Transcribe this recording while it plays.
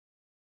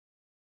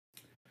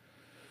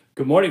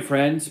Good morning,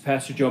 friends.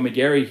 Pastor Joe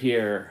McGarry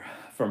here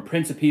from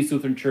Prince of Peace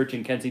Lutheran Church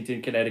in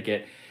Kensington,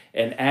 Connecticut.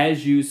 And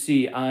as you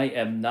see, I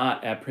am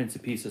not at Prince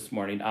of Peace this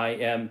morning. I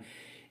am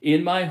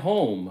in my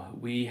home.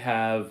 We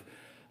have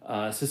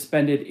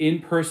suspended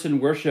in-person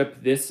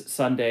worship this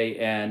Sunday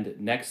and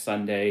next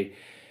Sunday.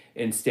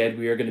 Instead,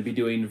 we are going to be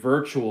doing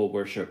virtual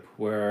worship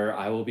where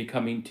I will be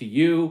coming to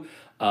you.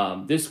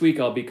 This week,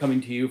 I'll be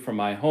coming to you from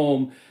my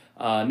home.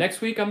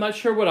 Next week, I'm not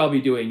sure what I'll be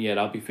doing yet.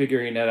 I'll be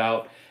figuring it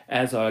out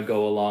as I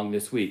go along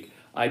this week.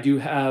 I do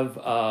have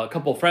a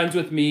couple friends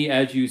with me.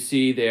 As you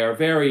see, they are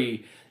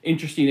very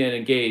interesting and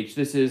engaged.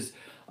 This is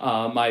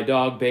my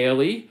dog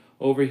Bailey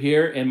over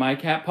here and my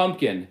cat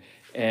Pumpkin,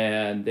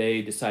 and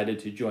they decided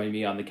to join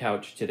me on the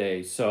couch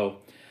today. So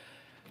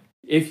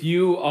if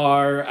you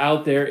are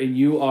out there and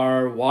you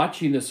are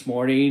watching this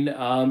morning,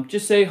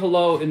 just say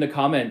hello in the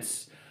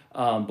comments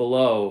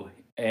below,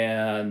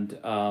 and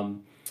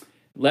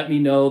let me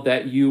know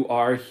that you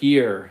are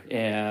here,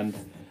 and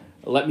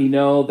let me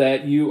know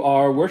that you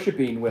are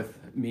worshiping with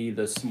me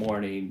this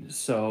morning.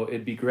 So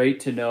it'd be great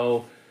to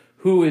know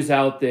who is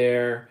out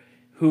there,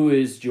 who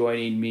is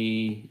joining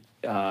me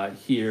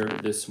here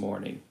this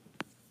morning.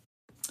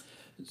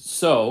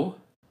 So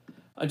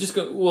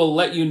we'll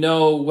let you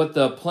know what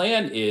the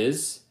plan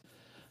is.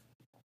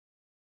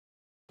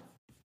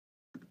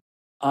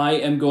 I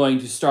am going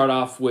to start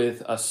off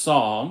with a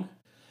song,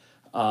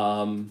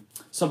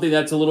 something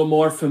that's a little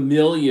more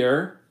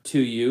familiar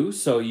to you,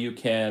 so you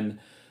can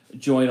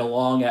join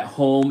along at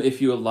home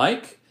if you would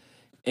like.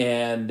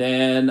 And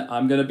then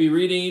I'm going to be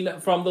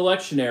reading from the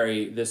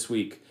lectionary this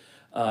week.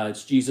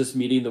 It's Jesus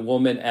meeting the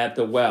woman at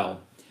the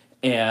well.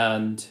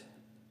 And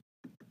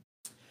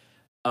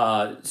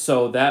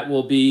so that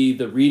will be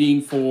the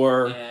reading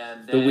for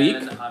the week.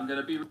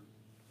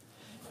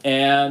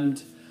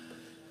 And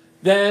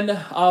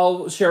then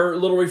I'll share a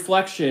little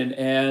reflection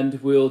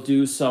and we'll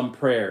do some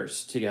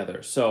prayers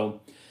together.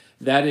 So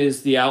that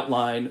is the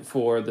outline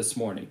for this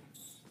morning.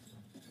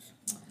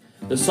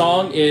 The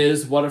song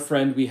is What a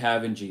Friend We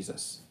Have in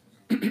Jesus.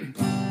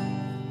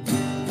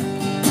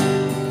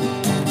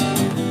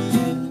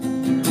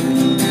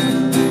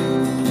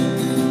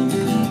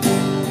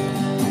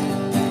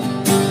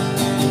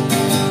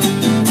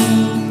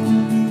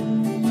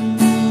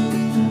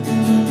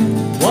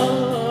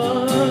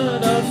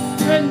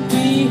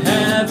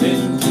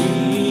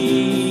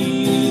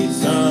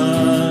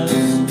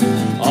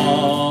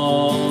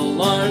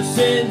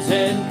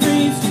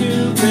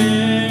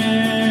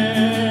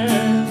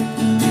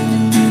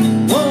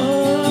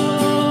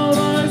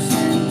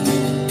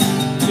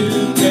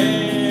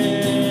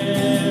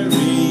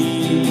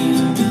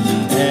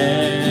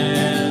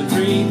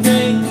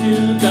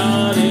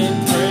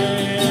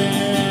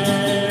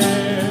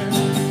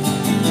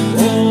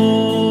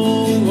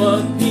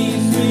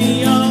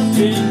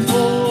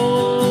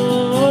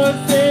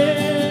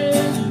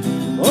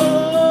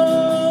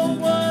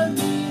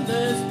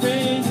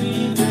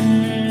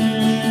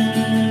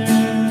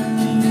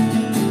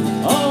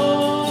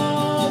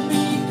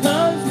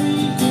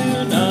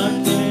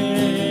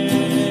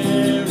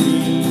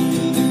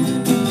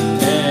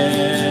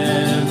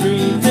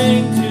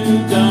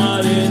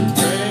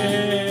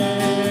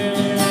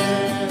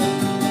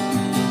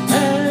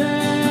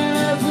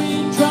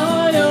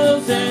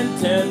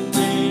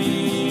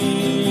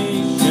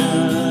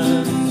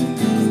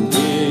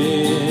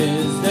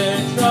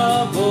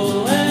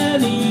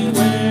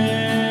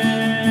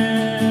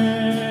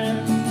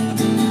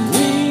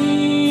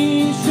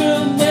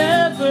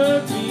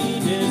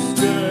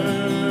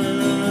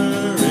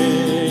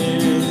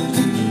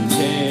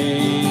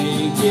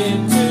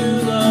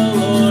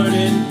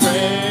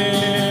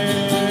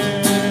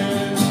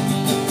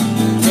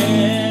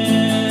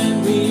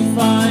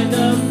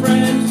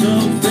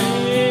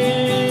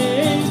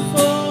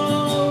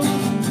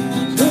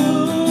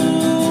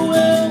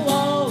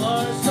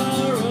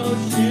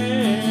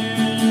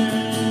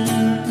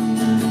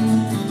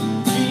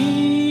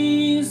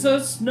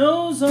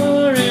 Knows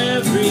our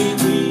every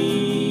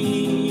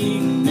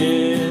weakness.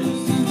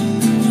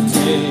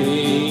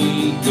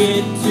 Take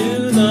it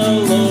to the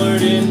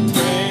Lord in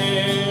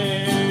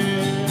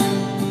prayer.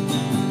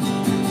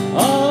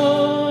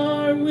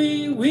 Are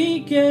we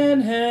weak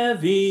and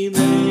heavy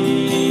laden,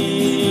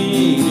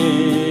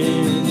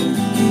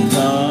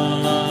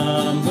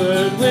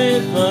 cumbered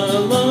with a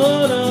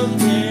load of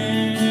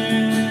care?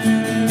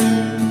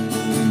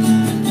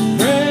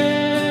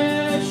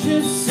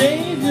 Precious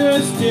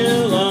Savior,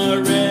 still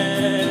our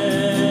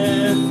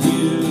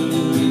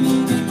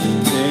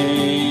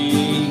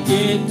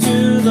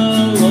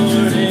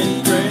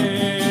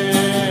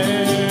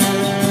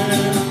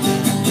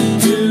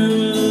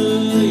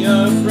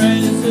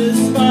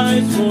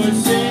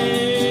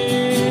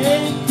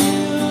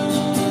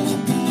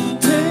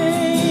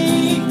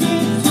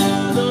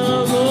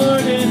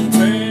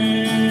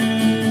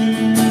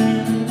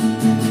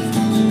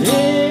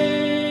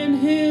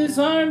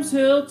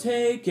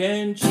take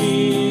and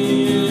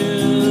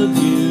shield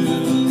you.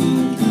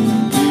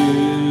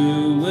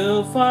 You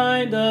will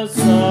find a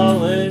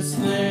solace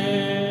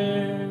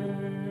there.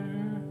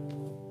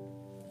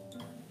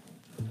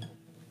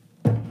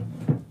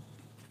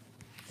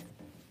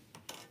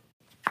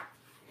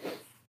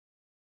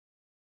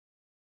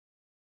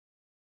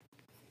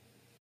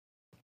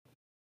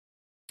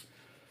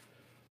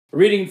 A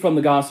reading from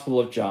the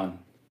Gospel of John.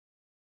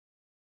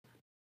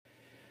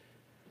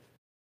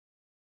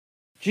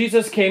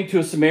 Jesus came to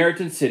a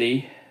Samaritan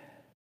city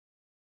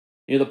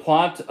near the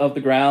plot of the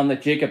ground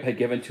that Jacob had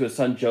given to his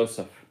son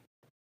Joseph.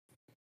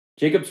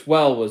 Jacob's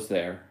well was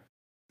there.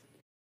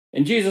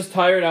 And Jesus,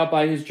 tired out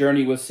by his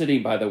journey, was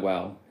sitting by the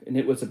well, and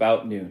it was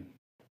about noon.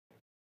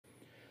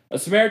 A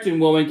Samaritan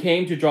woman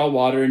came to draw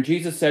water, and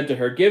Jesus said to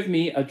her, "Give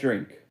me a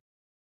drink."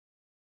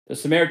 The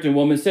Samaritan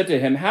woman said to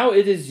him, How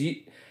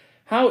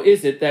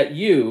is it that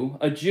you,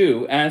 a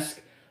Jew,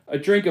 ask a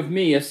drink of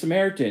me, a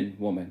Samaritan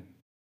woman?"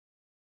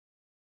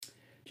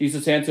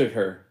 Jesus answered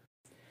her,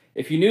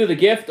 "If you knew the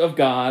gift of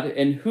God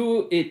and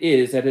who it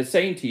is that is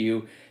saying to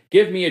you,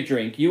 'Give me a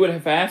drink,' you would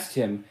have asked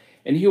him,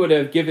 and he would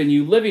have given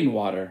you living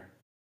water."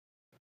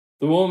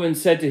 The woman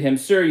said to him,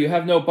 "Sir, you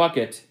have no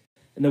bucket,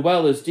 and the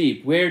well is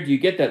deep. Where do you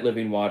get that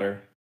living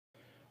water?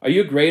 Are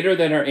you greater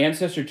than our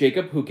ancestor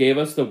Jacob, who gave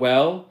us the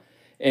well,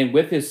 and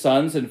with his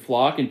sons and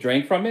flock, and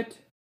drank from it?"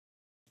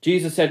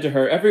 Jesus said to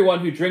her, "Everyone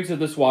who drinks of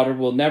this water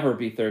will never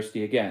be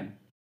thirsty again.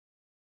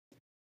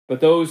 But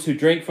those who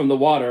drink from the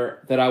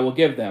water that I will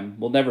give them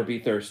will never be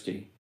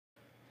thirsty.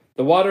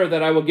 The water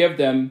that I will give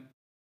them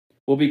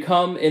will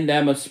become in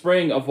them a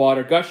spring of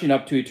water gushing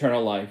up to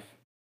eternal life."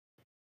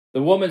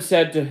 The woman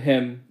said to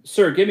him,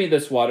 "Sir, give me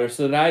this water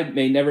so that I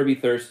may never be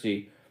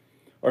thirsty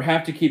or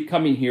have to keep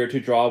coming here to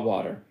draw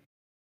water."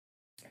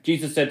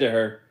 Jesus said to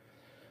her,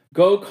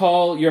 "Go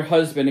call your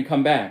husband and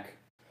come back."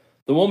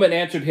 The woman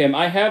answered him,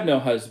 "I have no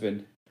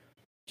husband."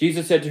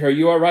 Jesus said to her,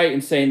 "You are right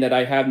in saying that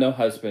I have no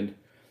husband.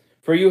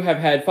 For you have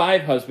had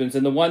 5 husbands,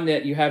 and the one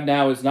that you have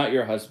now is not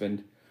your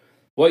husband.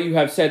 What you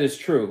have said is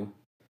true."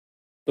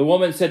 The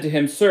woman said to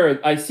him, "Sir,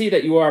 I see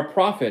that you are a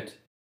prophet.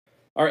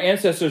 Our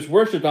ancestors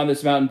worshipped on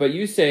this mountain, but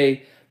you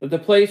say that the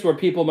place where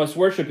people must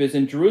worship is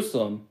in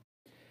Jerusalem."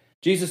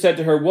 Jesus said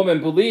to her,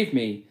 "Woman, believe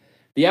me,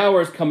 the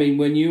hour is coming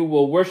when you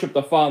will worship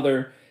the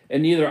Father,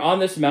 and neither on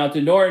this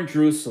mountain nor in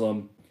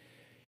Jerusalem.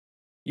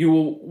 You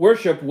will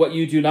worship what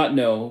you do not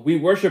know. We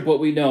worship what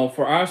we know,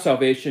 for our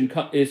salvation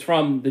is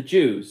from the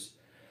Jews.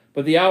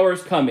 But the hour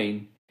is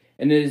coming,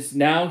 and is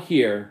now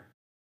here,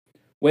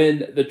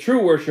 when the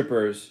true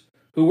worshipers,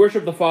 who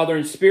worship the Father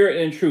in spirit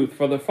and in truth,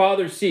 for the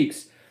Father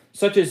seeks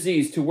such as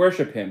these to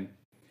worship him.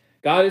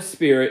 God is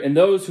spirit, and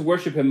those who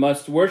worship him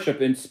must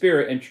worship in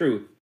spirit and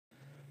truth."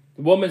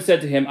 The woman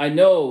said to him, "I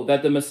know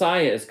that the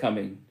Messiah is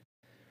coming.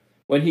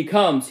 When he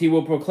comes, he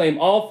will proclaim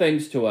all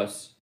things to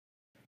us."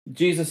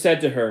 Jesus said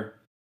to her,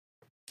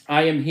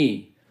 "I am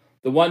he,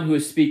 the one who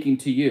is speaking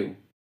to you."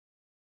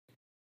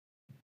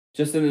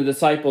 Just then the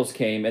disciples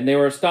came, and they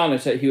were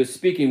astonished that he was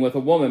speaking with a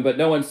woman, but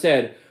no one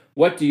said,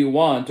 "What do you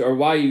want?" or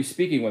 "Why are you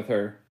speaking with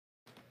her?"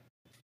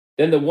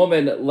 Then the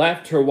woman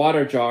left her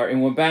water jar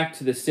and went back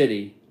to the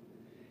city.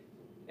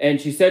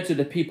 And she said to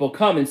the people,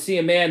 "Come and see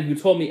a man who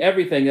told me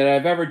everything that I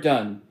have ever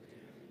done.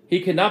 He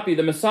cannot be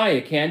the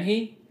Messiah, can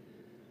he?"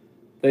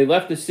 They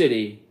left the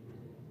city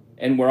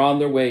and were on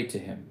their way to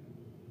him.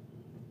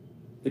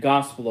 The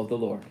Gospel of the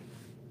Lord.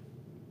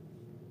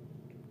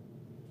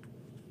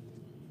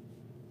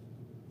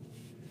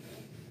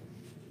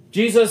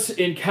 Jesus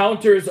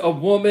encounters a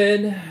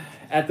woman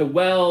at the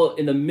well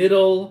in the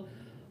middle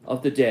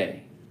of the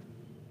day.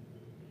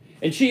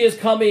 And she is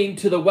coming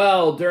to the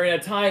well during a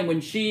time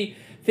when she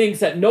thinks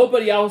that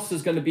nobody else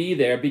is going to be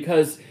there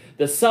because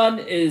the sun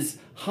is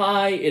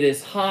high, it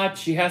is hot.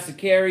 She has to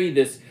carry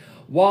this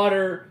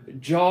water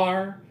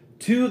jar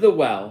to the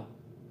well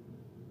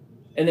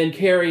and then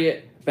carry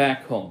it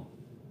back home.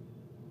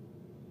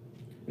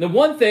 And the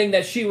one thing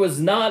that she was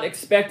not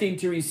expecting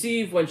to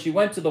receive when she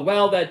went to the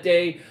well that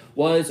day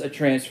was a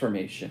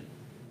transformation.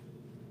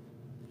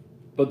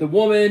 But the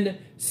woman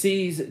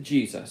sees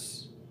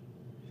Jesus.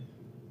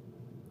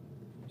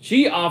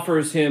 She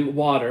offers him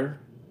water,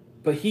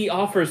 but he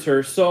offers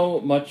her so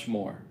much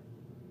more.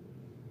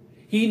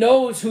 He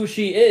knows who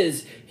she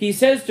is. He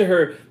says to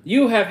her,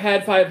 "You have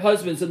had 5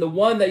 husbands, and the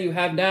one that you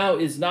have now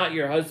is not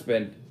your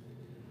husband."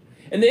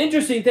 And the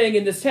interesting thing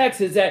in this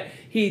text is that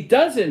he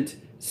doesn't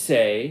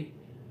say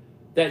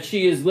that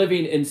she is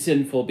living in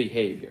sinful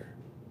behavior.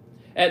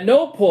 At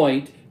no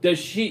point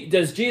does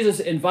Jesus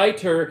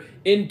invite her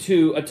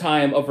into a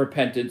time of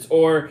repentance,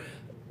 or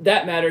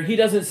that matter, he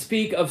doesn't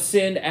speak of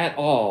sin at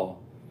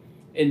all.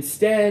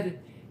 Instead,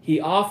 he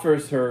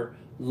offers her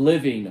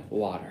living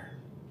water.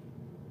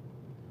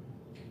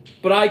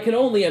 But I can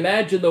only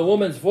imagine the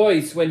woman's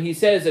voice when he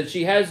says that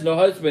she has no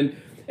husband,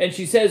 and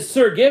she says,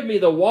 "Sir, give me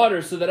the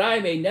water so that I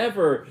may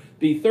never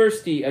be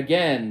thirsty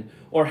again,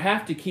 or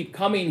have to keep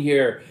coming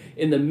here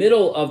in the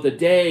middle of the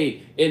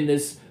day in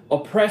this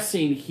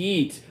oppressing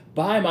heat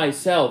by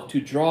myself to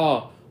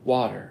draw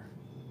water."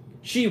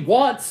 She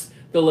wants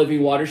the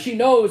living water. She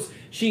knows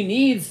she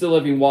needs the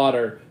living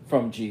water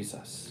from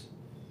Jesus.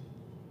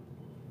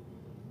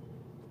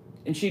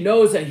 And she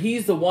knows that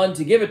he's the one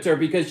to give it to her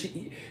because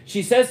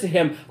she says to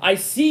him, "I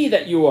see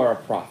that you are a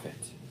prophet."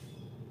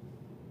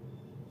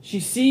 She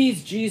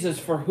sees Jesus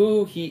for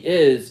who he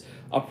is,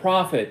 a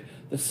prophet,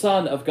 the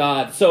Son of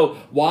God. So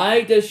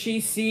why does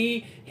she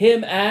see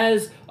him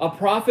as a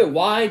prophet.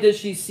 Why does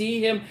she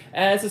see him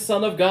as a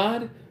son of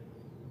God?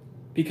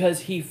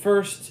 Because he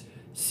first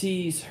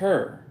sees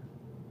her.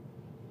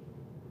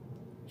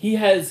 He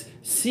has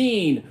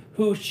seen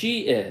who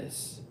she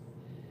is.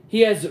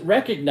 He has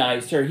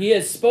recognized her. He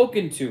has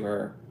spoken to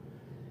her.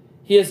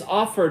 He has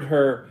offered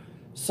her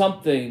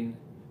something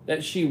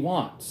that she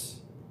wants.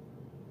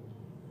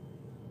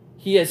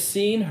 He has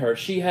seen her.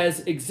 She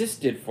has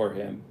existed for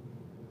him.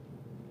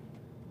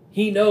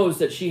 He knows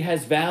that she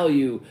has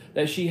value,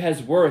 that she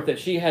has worth, that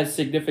she has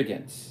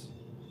significance.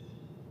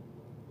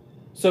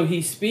 So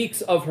he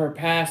speaks of her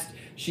past,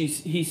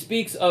 he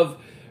speaks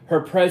of her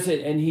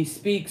present, and he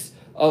speaks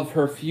of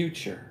her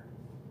future.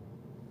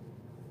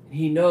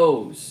 He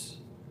knows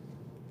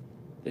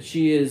that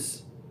she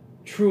is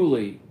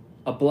truly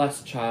a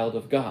blessed child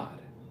of God.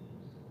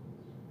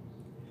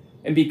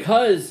 And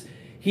because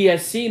he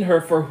has seen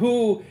her for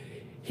who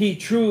she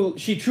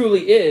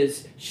truly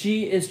is,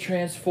 she is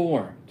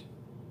transformed.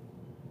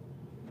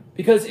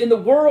 Because in the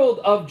world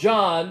of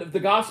John, the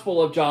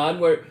Gospel of John,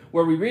 where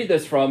we read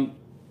this from,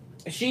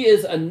 she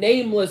is a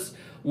nameless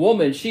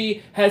woman.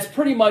 She has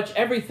pretty much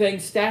everything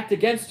stacked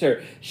against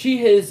her.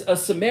 She is a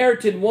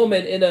Samaritan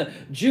woman in a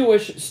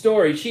Jewish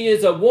story. She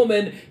is a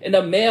woman in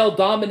a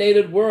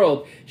male-dominated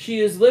world.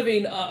 She is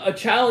living a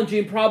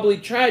challenging, probably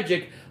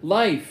tragic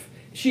life.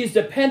 She is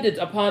dependent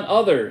upon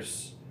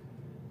others.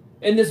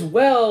 And this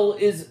well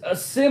is a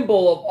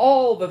symbol of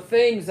all the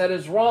things that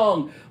is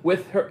wrong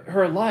with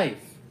her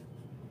life.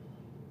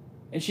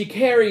 And she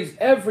carries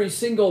every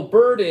single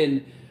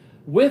burden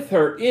with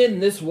her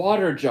in this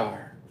water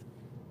jar.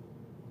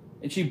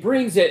 And she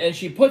brings it and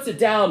she puts it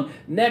down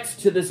next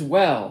to this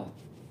well.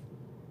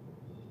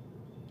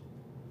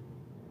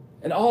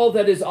 And all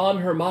that is on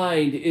her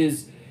mind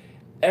is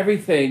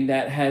everything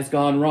that has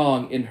gone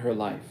wrong in her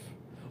life.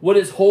 What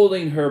is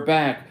holding her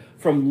back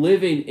from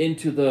living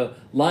into the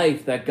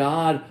life that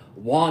God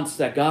wants,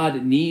 that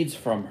God needs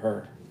from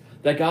her,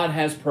 that God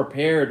has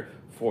prepared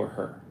for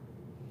her.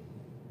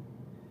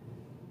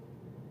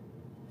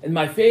 And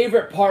my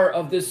favorite part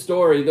of this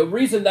story, the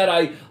reason that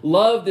I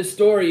love this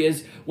story,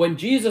 is when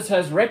Jesus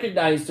has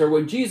recognized her,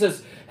 when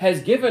Jesus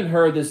has given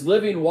her this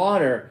living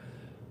water,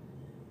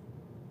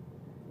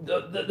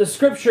 the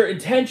scripture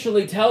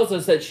intentionally tells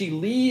us that she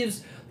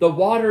leaves the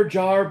water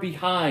jar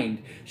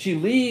behind. She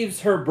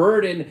leaves her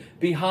burden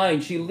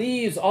behind. She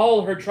leaves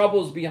all her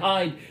troubles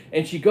behind,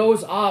 and she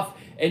goes off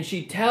and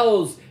she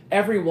tells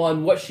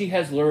everyone what she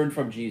has learned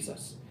from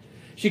Jesus.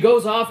 She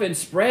goes off and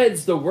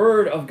spreads the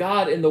word of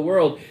God in the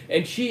world,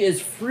 and she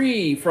is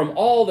free from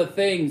all the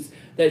things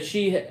that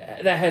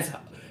has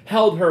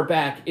held her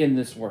back in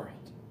this world.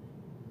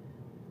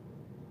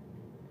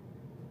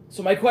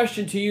 So my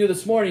question to you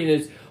this morning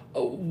is,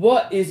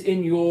 what is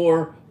in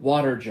your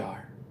water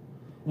jar?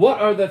 What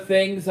are the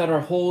things that are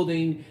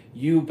holding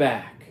you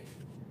back?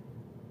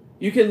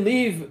 You can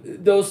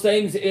leave those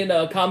things in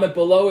a comment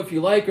below if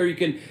you like, or you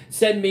can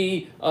send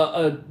me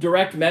a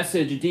direct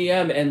message, a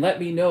DM, and let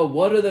me know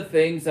what are the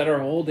things that are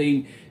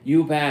holding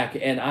you back,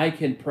 and I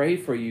can pray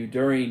for you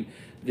during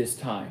this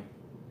time.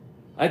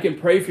 I can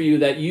pray for you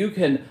that you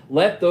can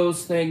let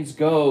those things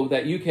go,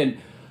 that you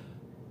can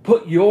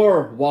put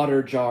your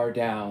water jar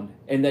down,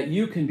 and that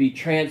you can be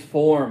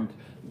transformed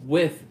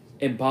with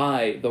and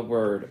by the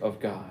Word of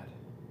God.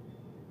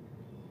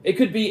 It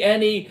could be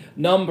any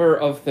number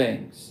of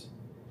things.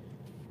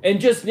 And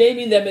just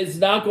naming them is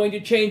not going to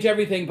change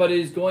everything, but it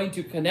is going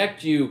to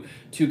connect you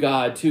to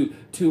God,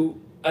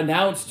 to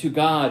announce to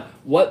God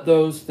what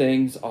those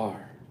things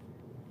are.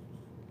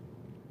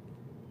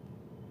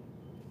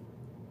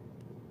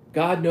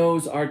 God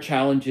knows our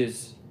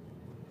challenges.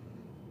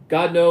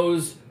 God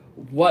knows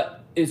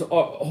what is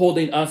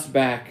holding us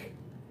back.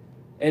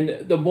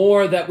 And the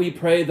more that we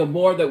pray, the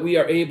more that we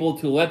are able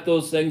to let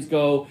those things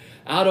go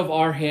out of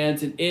our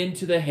hands and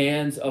into the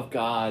hands of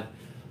God,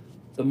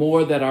 the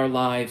more that our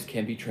lives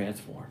can be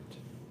transformed.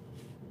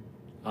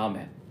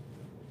 Amen.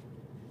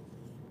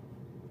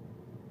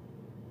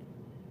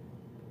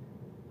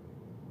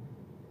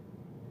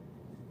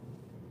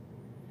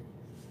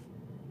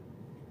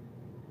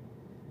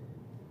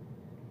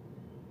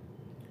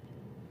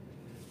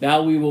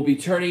 Now we will be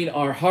turning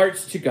our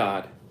hearts to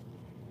God,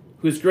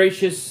 who is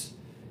gracious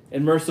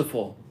and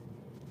merciful.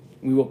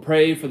 We will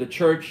pray for the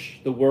church,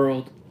 the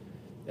world,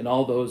 and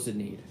all those in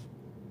need.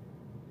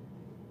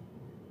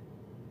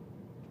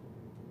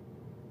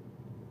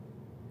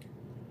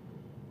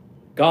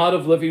 God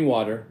of living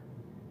water,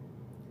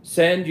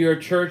 send your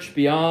church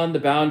beyond the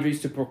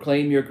boundaries to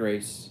proclaim your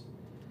grace.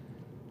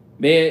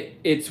 May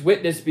its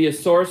witness be a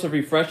source of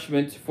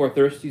refreshment for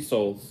thirsty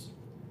souls.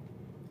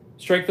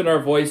 Strengthen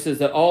our voices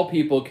that all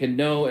people can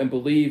know and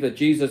believe that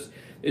Jesus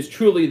is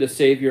truly the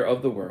Savior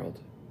of the world.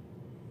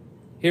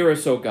 Hear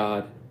us, O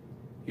God.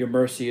 Your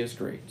mercy is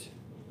great.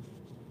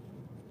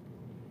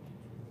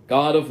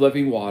 God of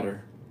living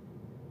water,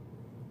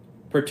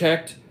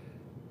 protect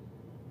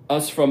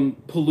us from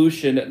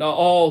pollution and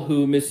all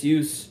who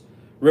misuse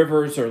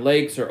rivers or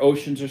lakes or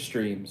oceans or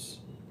streams.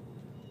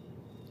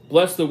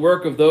 Bless the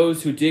work of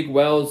those who dig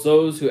wells,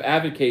 those who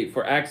advocate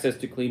for access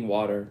to clean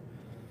water,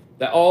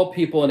 that all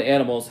people and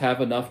animals have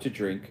enough to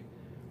drink.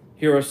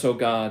 Hear us, O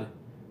God.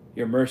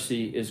 Your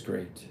mercy is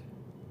great.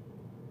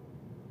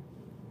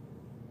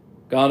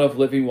 God of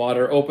living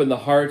water, open the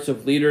hearts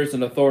of leaders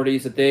and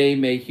authorities that they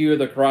may hear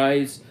the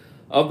cries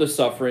of the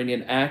suffering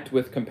and act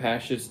with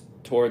compassion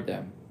toward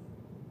them.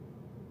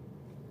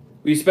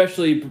 We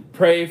especially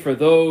pray for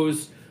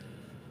those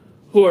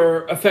who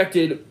are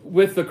affected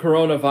with the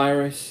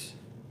coronavirus,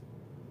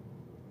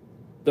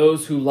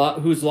 those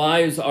whose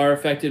lives are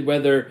affected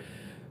whether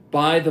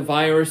by the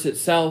virus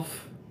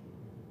itself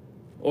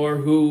or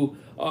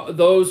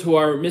those who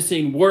are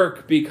missing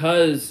work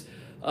because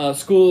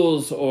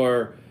schools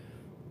or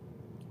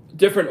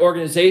different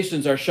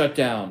organizations are shut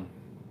down,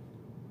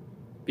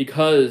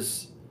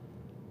 because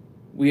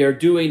we are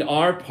doing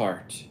our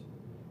part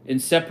in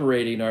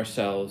separating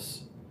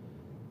ourselves.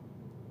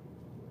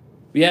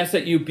 We ask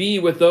that you be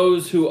with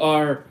those who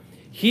are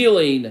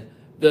healing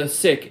the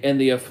sick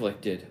and the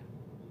afflicted.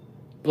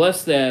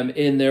 Bless them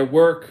in their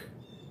work,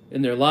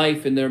 in their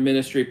life, in their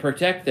ministry.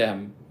 Protect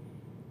them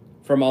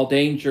from all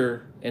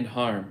danger and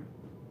harm.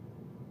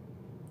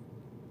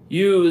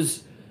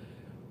 Use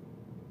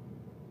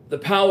the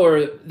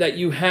power that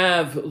you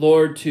have,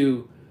 Lord,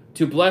 to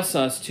bless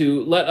us,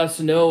 to let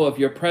us know of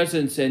your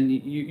presence and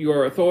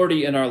your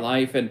authority in our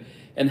life,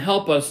 and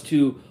help us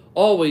to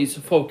always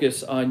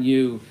focus on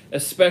you,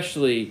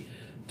 especially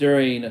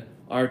during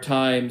our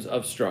times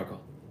of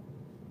struggle.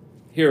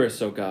 Hear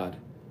us, O God.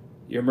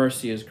 Your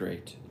mercy is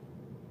great.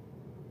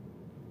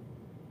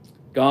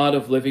 God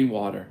of living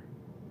water,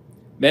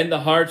 mend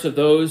the hearts of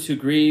those who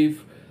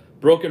grieve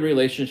broken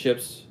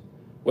relationships,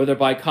 whether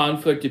by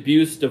conflict,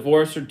 abuse,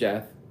 divorce, or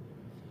death.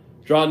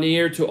 Draw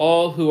near to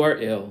all who are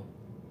ill.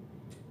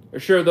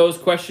 Assure those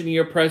questioning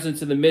your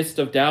presence in the midst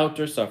of doubt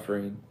or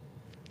suffering.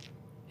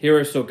 Hear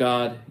us, O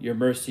God, your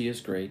mercy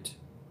is great.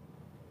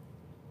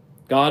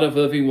 God of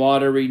living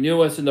water,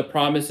 renew us in the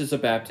promises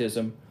of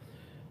baptism.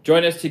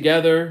 Join us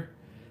together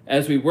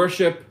as we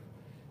worship,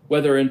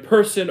 whether in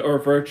person or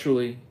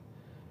virtually,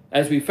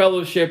 as we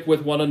fellowship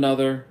with one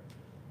another,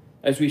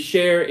 as we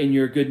share in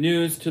your good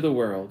news to the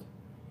world.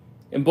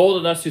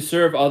 Embolden us to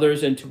serve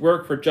others and to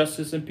work for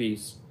justice and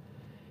peace.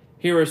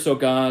 Hear us, O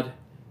God,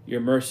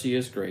 your mercy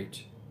is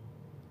great.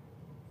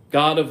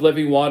 God of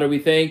living water, we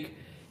thank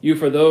you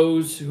for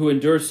those who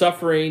endure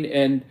suffering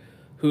and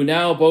who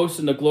now boast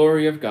in the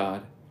glory of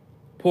God.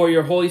 Pour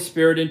your Holy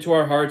Spirit into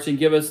our hearts and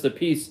give us the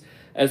peace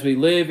as we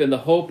live in the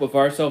hope of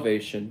our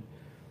salvation.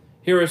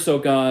 Hear us, O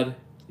God,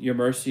 your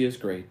mercy is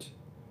great.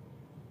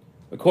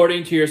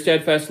 According to your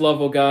steadfast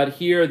love, O God,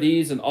 hear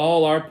these and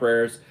all our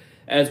prayers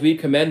as we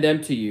commend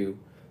them to you.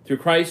 Through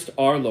Christ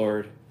our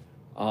Lord.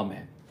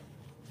 Amen.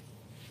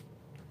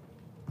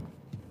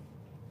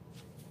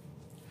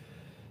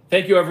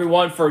 Thank you,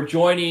 everyone, for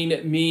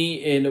joining me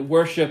in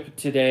worship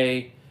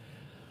today.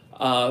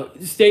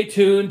 Stay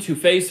tuned to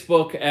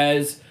Facebook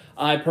as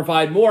I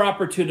provide more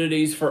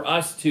opportunities for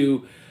us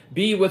to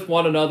be with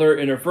one another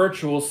in a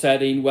virtual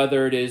setting,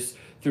 whether it is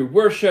through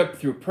worship,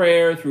 through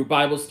prayer, through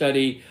Bible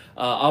study.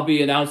 I'll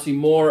be announcing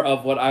more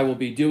of what I will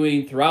be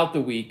doing throughout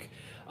the week.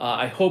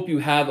 I hope you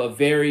have a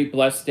very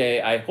blessed day.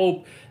 I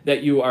hope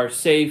that you are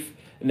safe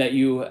and that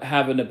you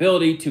have an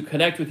ability to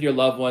connect with your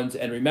loved ones,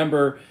 and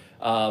remember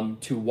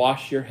to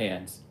wash your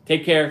hands.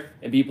 Take care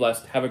and be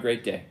blessed. Have a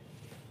great day.